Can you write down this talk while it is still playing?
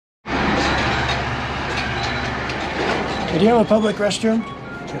Hey, do you have a public restroom?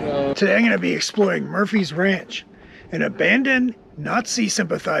 Today I'm going to be exploring Murphy's Ranch, an abandoned Nazi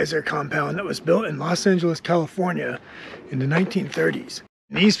sympathizer compound that was built in Los Angeles, California in the 1930s.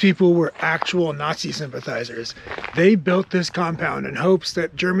 These people were actual Nazi sympathizers. They built this compound in hopes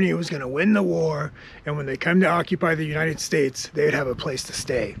that Germany was going to win the war, and when they come to occupy the United States, they would have a place to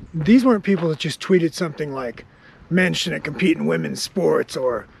stay. These weren't people that just tweeted something like, men shouldn't compete in women's sports,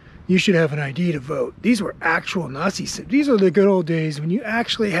 or you should have an ID to vote. These were actual Nazis. These are the good old days when you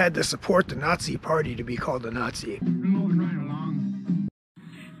actually had to support the Nazi party to be called a Nazi. Moving right along.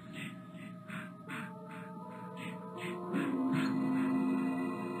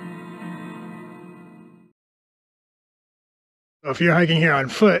 So if you're hiking here on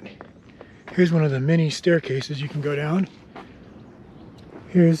foot, here's one of the many staircases you can go down.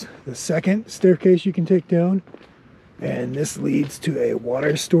 Here's the second staircase you can take down. And this leads to a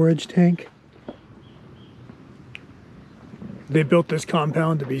water storage tank. They built this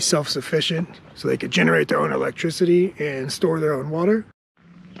compound to be self-sufficient so they could generate their own electricity and store their own water.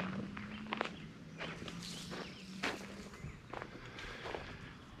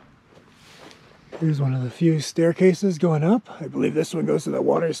 Here's one of the few staircases going up. I believe this one goes to the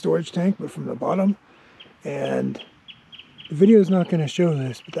water storage tank, but from the bottom. And the video is not going to show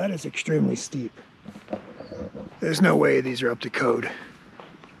this, but that is extremely steep. There's no way these are up to code.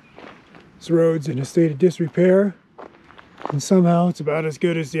 This road's in a state of disrepair, and somehow it's about as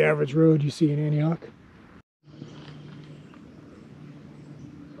good as the average road you see in Antioch.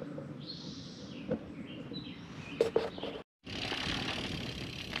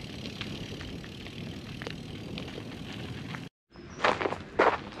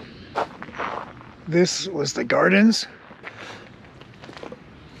 This was the gardens.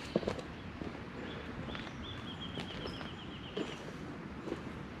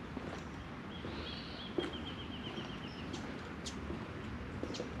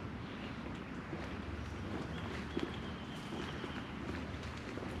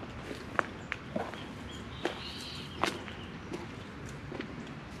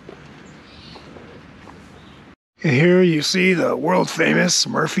 And here you see the world famous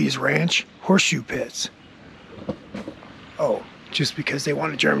Murphy's Ranch horseshoe pits. Oh, just because they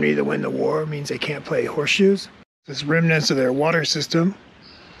wanted Germany to win the war means they can't play horseshoes? This remnants of their water system.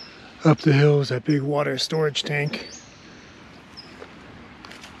 Up the hill is that big water storage tank.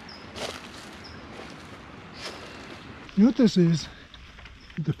 You know what this is?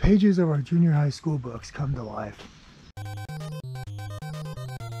 The pages of our junior high school books come to life.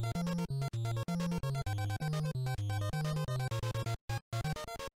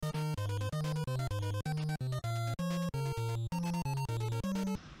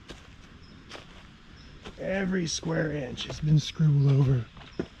 Every square inch has been scribbled over.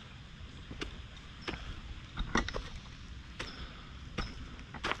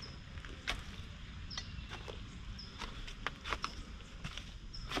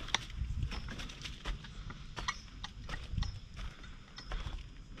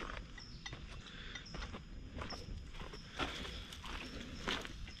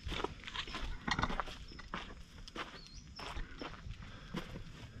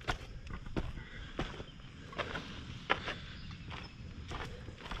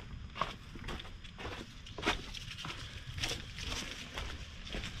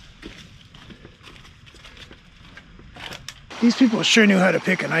 These people sure knew how to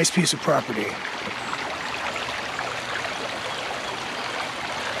pick a nice piece of property.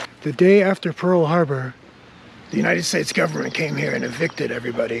 The day after Pearl Harbor, the United States government came here and evicted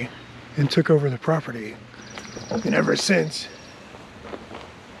everybody and took over the property. And ever since,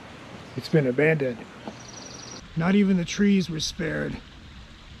 it's been abandoned. Not even the trees were spared.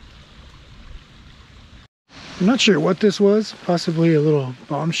 I'm not sure what this was, possibly a little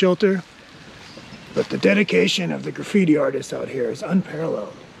bomb shelter. But the dedication of the graffiti artists out here is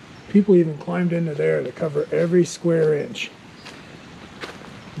unparalleled. People even climbed into there to cover every square inch.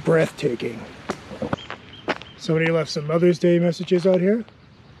 Breathtaking. Somebody left some Mother's Day messages out here.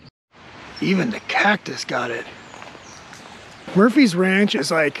 Even the cactus got it. Murphy's Ranch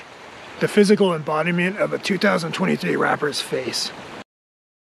is like the physical embodiment of a 2023 rapper's face.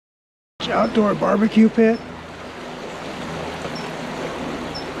 Outdoor barbecue pit.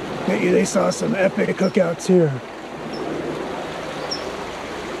 Bet you they saw some epic cookouts here.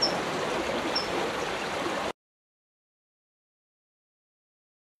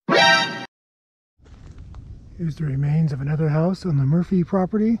 Here's the remains of another house on the Murphy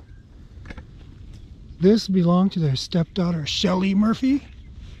property. This belonged to their stepdaughter, Shelley Murphy.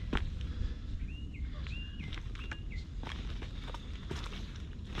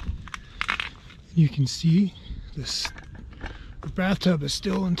 You can see this bathtub is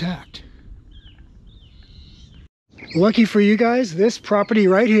still intact. Lucky for you guys, this property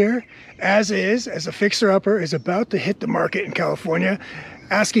right here, as a fixer-upper, is about to hit the market in California,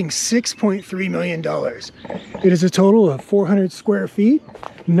 asking $6.3 million. It is a total of 400 square feet,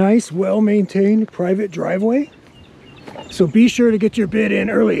 nice, well-maintained private driveway. So be sure to get your bid in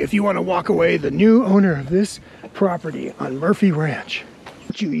early if you want to walk away the new owner of this property on Murphy Ranch.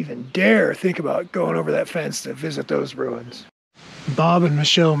 Don't you even dare think about going over that fence to visit those ruins. Bob and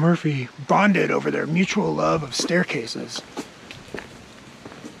Michelle Murphy bonded over their mutual love of staircases.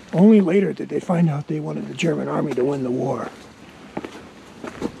 Only later did they find out they wanted the German army to win the war.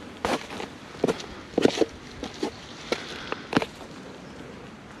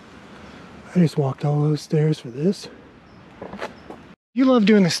 I just walked all those stairs for this. If you love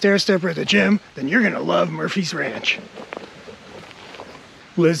doing the stair stepper at the gym, then you're gonna love Murphy's Ranch.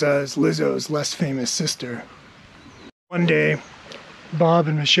 Liza is Lizzo's less famous sister. One day, Bob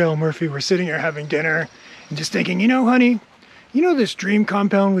and Michelle Murphy were sitting here having dinner and just thinking, you know, honey, you know this dream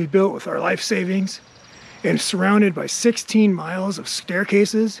compound we built with our life savings and surrounded by 16 miles of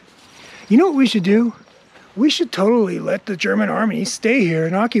staircases? You know what we should do? We should totally let the German army stay here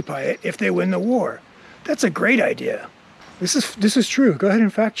and occupy it if they win the war. That's a great idea. This is true. Go ahead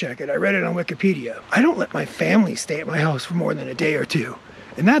and fact check it. I read it on Wikipedia. I don't let my family stay at my house for more than a day or two.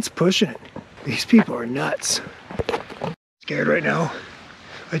 And that's pushing it. These people are nuts. Scared right now?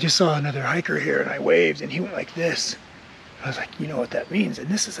 I just saw another hiker here and I waved and he went like this. I was like, you know what that means? And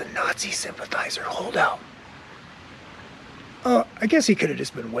this is a Nazi sympathizer holdout. Oh, I guess he could have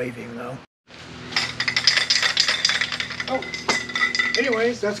just been waving though. Oh,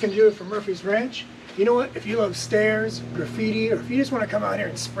 anyways, that's gonna do it for Murphy's Ranch. You know what? If you love stairs, graffiti, or if you just want to come out here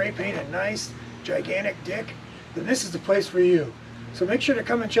and spray paint a nice, gigantic dick, then this is the place for you. So make sure to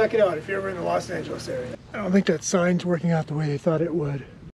come and check it out if you're ever in the Los Angeles area. I don't think that sign's working out the way they thought it would.